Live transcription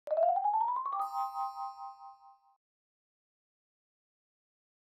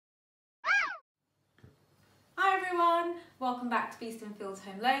Hi everyone, welcome back to Beeston Fields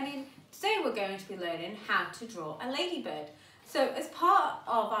Home Learning. Today we're going to be learning how to draw a ladybird. So as part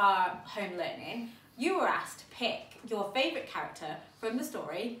of our home learning, you were asked to pick your favourite character from the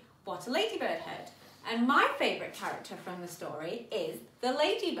story, What a Ladybird Heard. And my favourite character from the story is the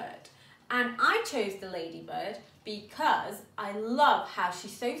ladybird. And I chose the ladybird because I love how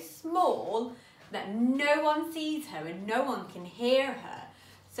she's so small that no one sees her and no one can hear her.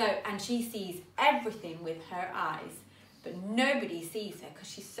 So, and she sees everything with her eyes, but nobody sees her because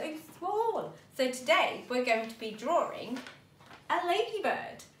she's so small. So today we're going to be drawing a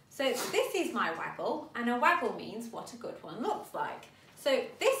ladybird. So this is my waggle, and a waggle means what a good one looks like. So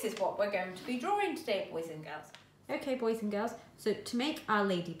this is what we're going to be drawing today, boys and girls. Okay, boys and girls, so to make our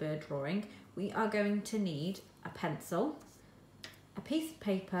ladybird drawing, we are going to need a pencil, a piece of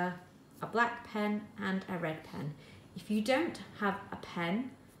paper, a black pen and a red pen. If you don't have a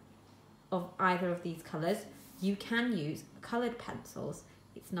pen of either of these colours, you can use coloured pencils.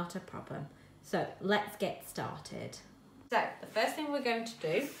 It's not a problem. So let's get started. So the first thing we're going to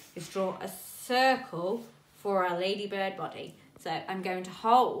do is draw a circle for our ladybird body. So I'm going to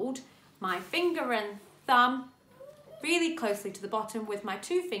hold my finger and thumb really closely to the bottom with my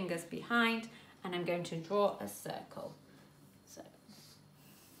two fingers behind, and I'm going to draw a circle. So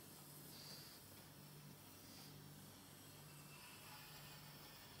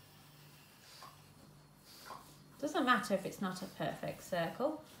doesn't matter if it's not a perfect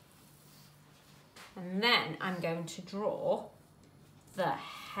circle. And then I'm going to draw the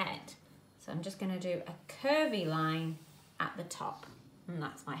head. So I'm just going to do a curvy line at the top, and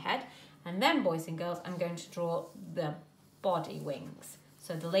that's my head. And then, boys and girls, I'm going to draw the body wings,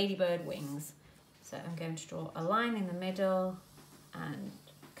 so the ladybird wings. So I'm going to draw a line in the middle and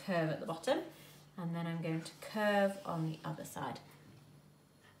curve at the bottom, and then I'm going to curve on the other side.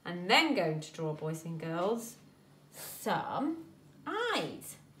 And then going to draw, boys and girls, some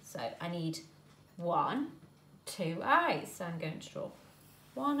eyes. So I need 1, 2 eyes. So I'm going to draw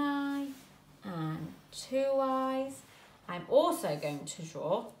 1 eye and 2 eyes. I'm also going to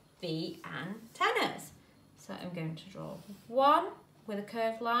draw the antennas. So I'm going to draw 1 with a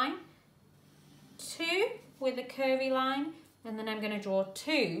curved line, 2 with a curvy line, and then I'm going to draw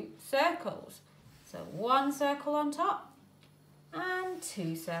 2 circles. So 1 circle on top and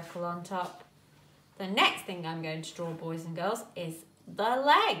 2 circle on top. The next thing I'm going to draw, boys and girls, is the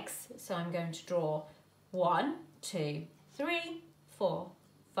legs. So I'm going to draw 1, 2, 3, 4,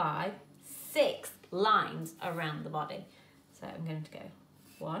 5, 6 lines around the body. So I'm going to go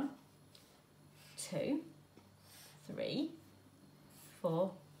 1, 2, 3,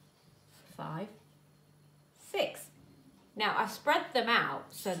 4, 5, 6. Now I've spread them out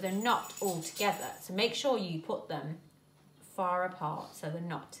so they're not all together. So make sure you put them far apart so they're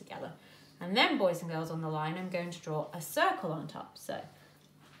not together. And then, boys and girls, on the line, I'm going to draw a circle on top. So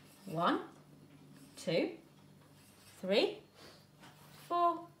 1, 2, 3,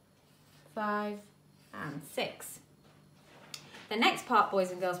 4, 5, and 6. The next part,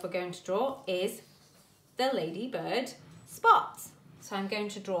 boys and girls, we're going to draw is the ladybird spots. So I'm going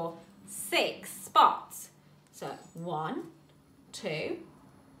to draw 6 spots. So 1, 2,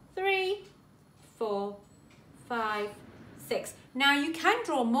 3, 4, 5, 6. Now you can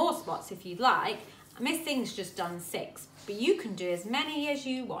draw more spots if you'd like. Miss Thing's just done 6, but you can do as many as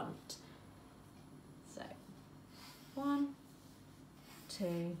you want. So 1,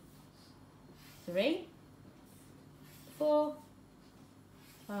 2, 3, 4,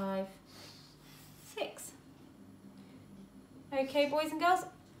 5, 6. Okay, boys and girls,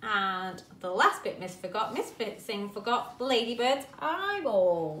 and the last bit Miss Thing forgot the ladybird's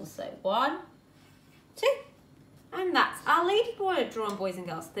eyeballs. So 1, 2. And that's our ladybird drawn, boys and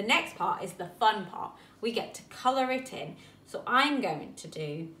girls. The next part is the fun part. We get to colour it in. So I'm going to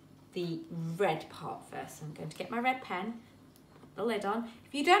do the red part first. So I'm going to get my red pen, put the lid on.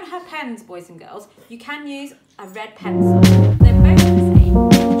 If you don't have pens, boys and girls, you can use a red pencil. They're both the same,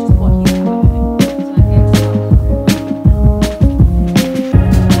 just what you have at home. So I'm going to start.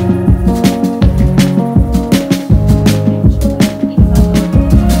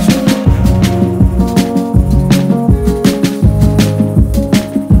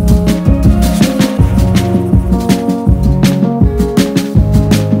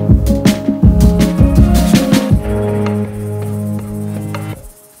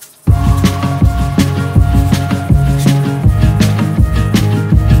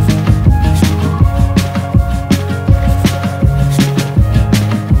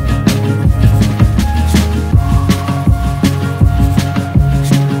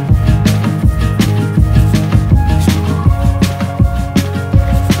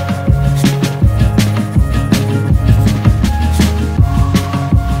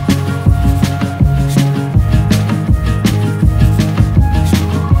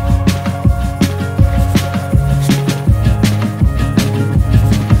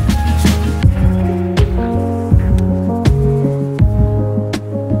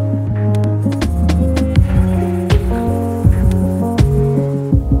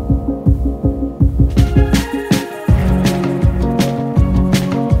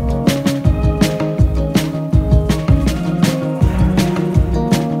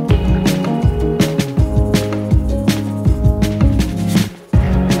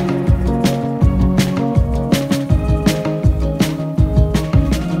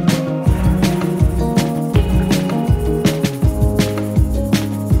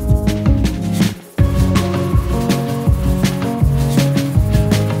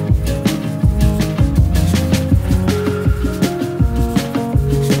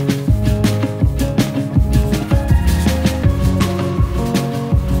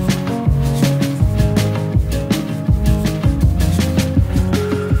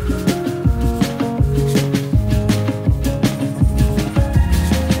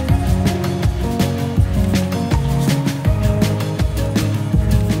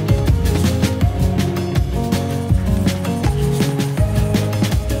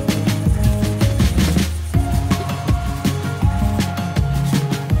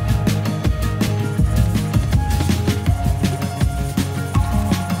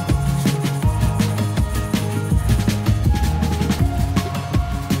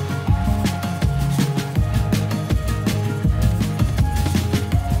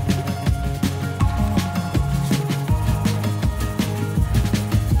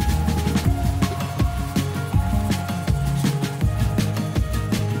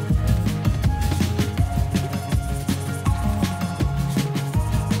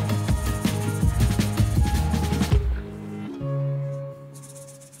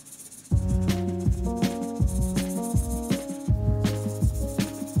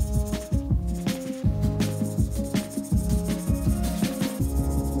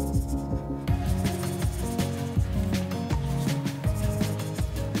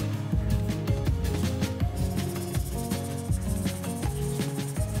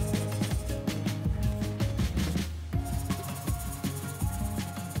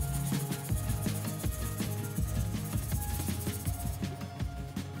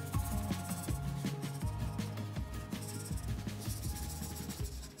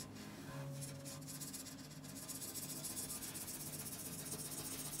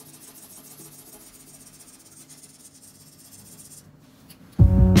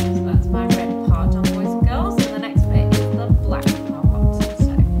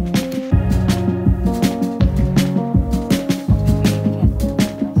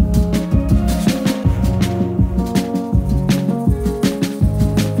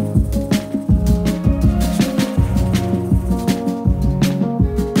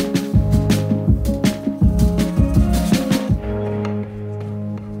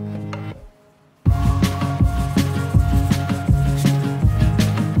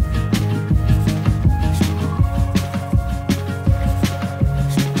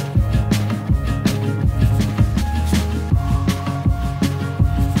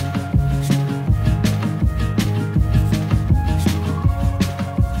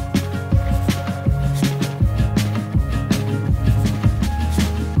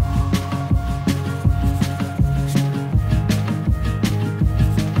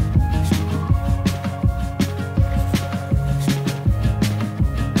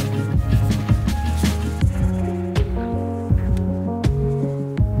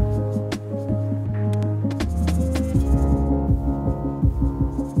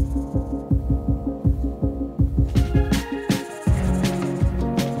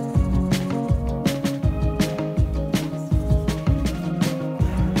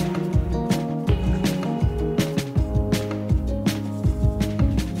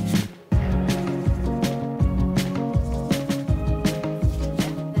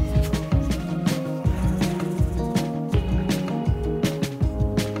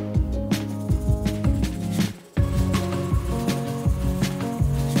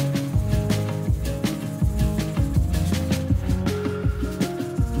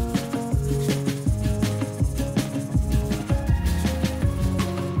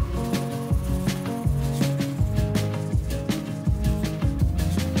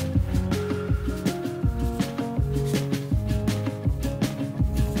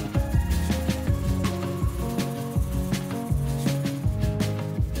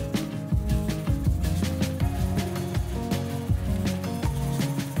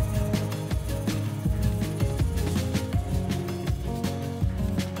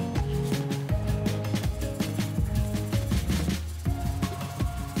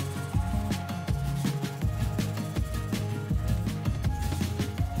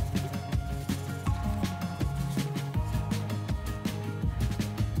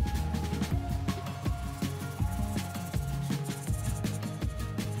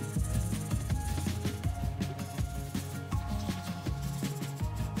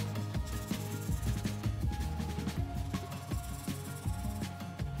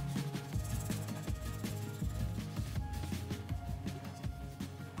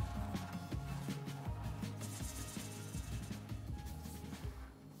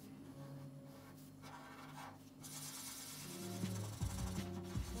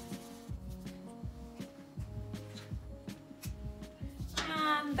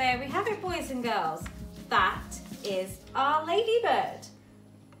 there we have it, boys and girls. That is our Ladybird.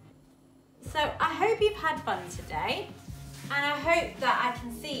 So I hope you've had fun today, and I hope that I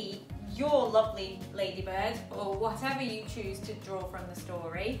can see your lovely Ladybird, or whatever you choose to draw from the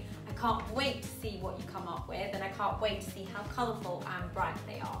story. I can't wait to see what you come up with, and I can't wait to see how colourful and bright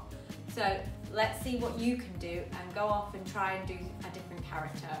they are. So let's see what you can do and go off and try and do a different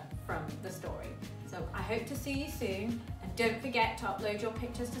character from the story. So I hope to see you soon, and don't forget to upload your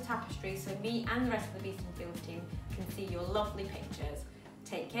pictures to Tapestry so me and the rest of the Beeston Fields team can see your lovely pictures.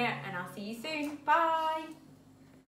 Take care, and I'll see you soon. Bye!